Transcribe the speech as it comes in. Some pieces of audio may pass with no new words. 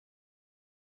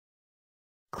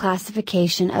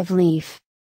classification of leaf.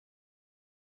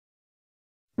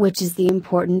 Which is the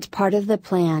important part of the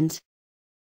plant?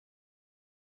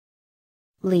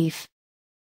 Leaf.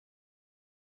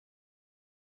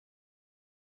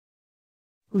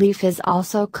 Leaf is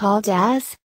also called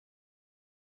as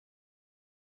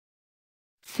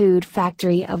food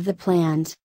factory of the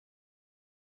plant.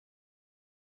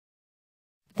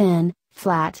 Thin,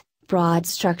 flat, broad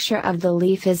structure of the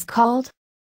leaf is called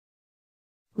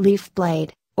leaf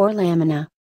blade, or lamina.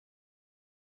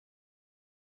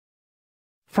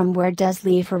 From where does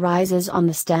leaf arises on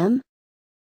the stem?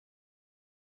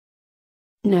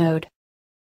 Node.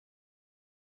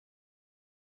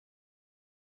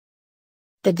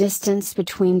 The distance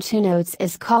between two nodes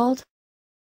is called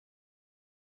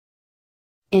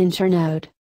internode.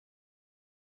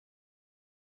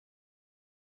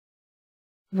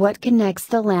 What connects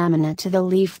the lamina to the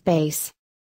leaf base?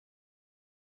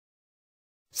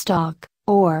 Stalk,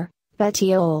 or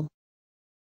petiole.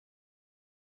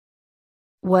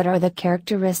 What are the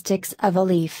characteristics of a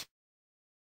leaf?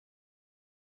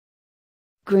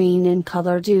 Green in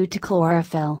color due to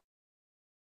chlorophyll.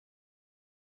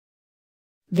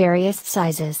 Various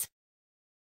sizes.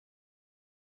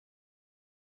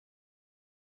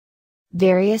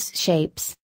 Various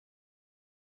shapes.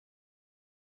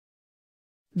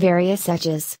 Various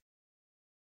edges.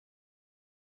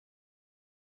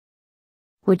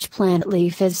 Which plant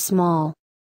leaf is small?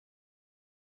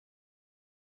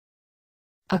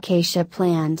 Acacia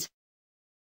plant.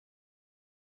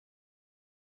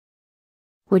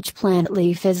 Which plant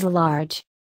leaf is large?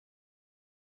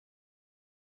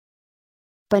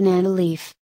 Banana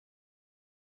leaf.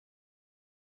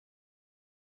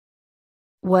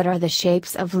 What are the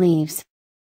shapes of leaves?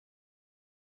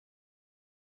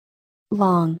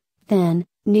 Long, thin,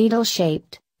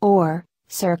 needle-shaped, or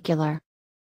circular.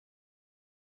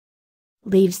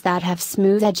 Leaves that have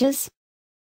smooth edges?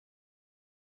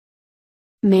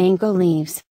 Mango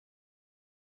leaves.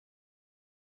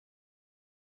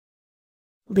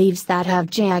 Leaves that have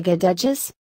jagged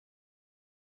edges?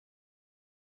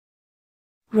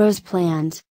 Rose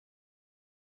plant.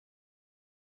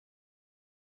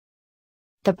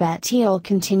 The petiole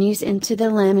continues into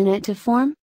the laminate to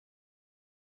form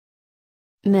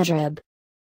midrib.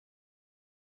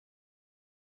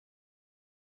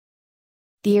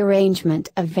 The arrangement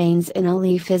of veins in a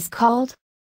leaf is called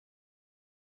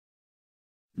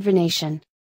venation.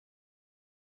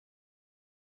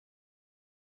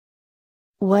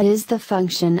 What is the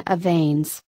function of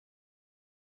veins?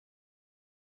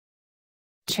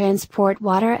 Transport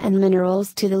water and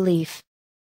minerals to the leaf.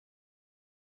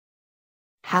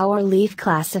 How are leaf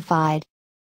classified?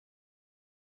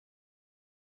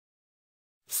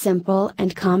 Simple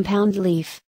and compound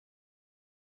leaf.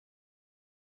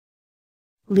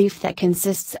 Leaf that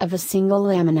consists of a single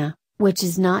lamina, which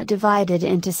is not divided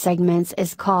into segments,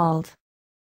 is called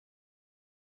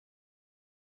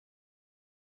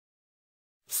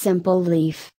simple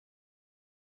leaf.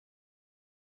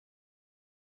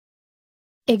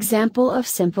 Example of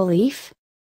simple leaf: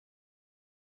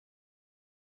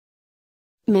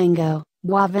 mango,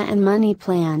 guava and money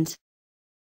plant.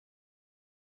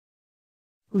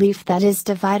 Leaf that is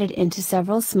divided into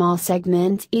several small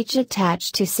segments each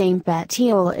attached to same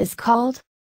petiole is called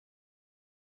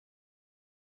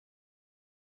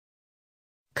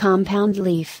compound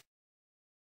leaf.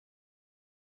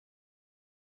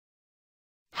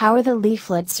 How are the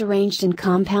leaflets arranged in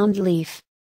compound leaf?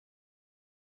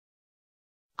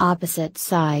 Opposite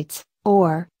sides,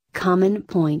 or common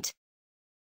point.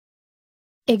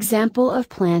 Example of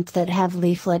plant that have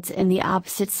leaflets in the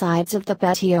opposite sides of the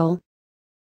petiole: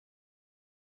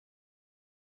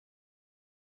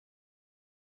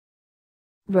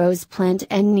 rose plant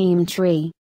and neem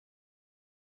tree.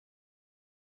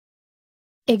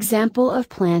 Example of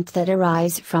plant that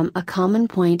arise from a common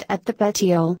point at the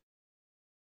petiole: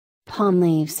 palm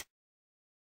leaves.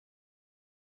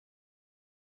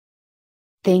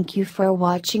 Thank you for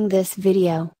watching this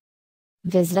video.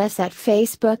 Visit us at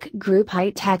Facebook group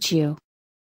Iteach.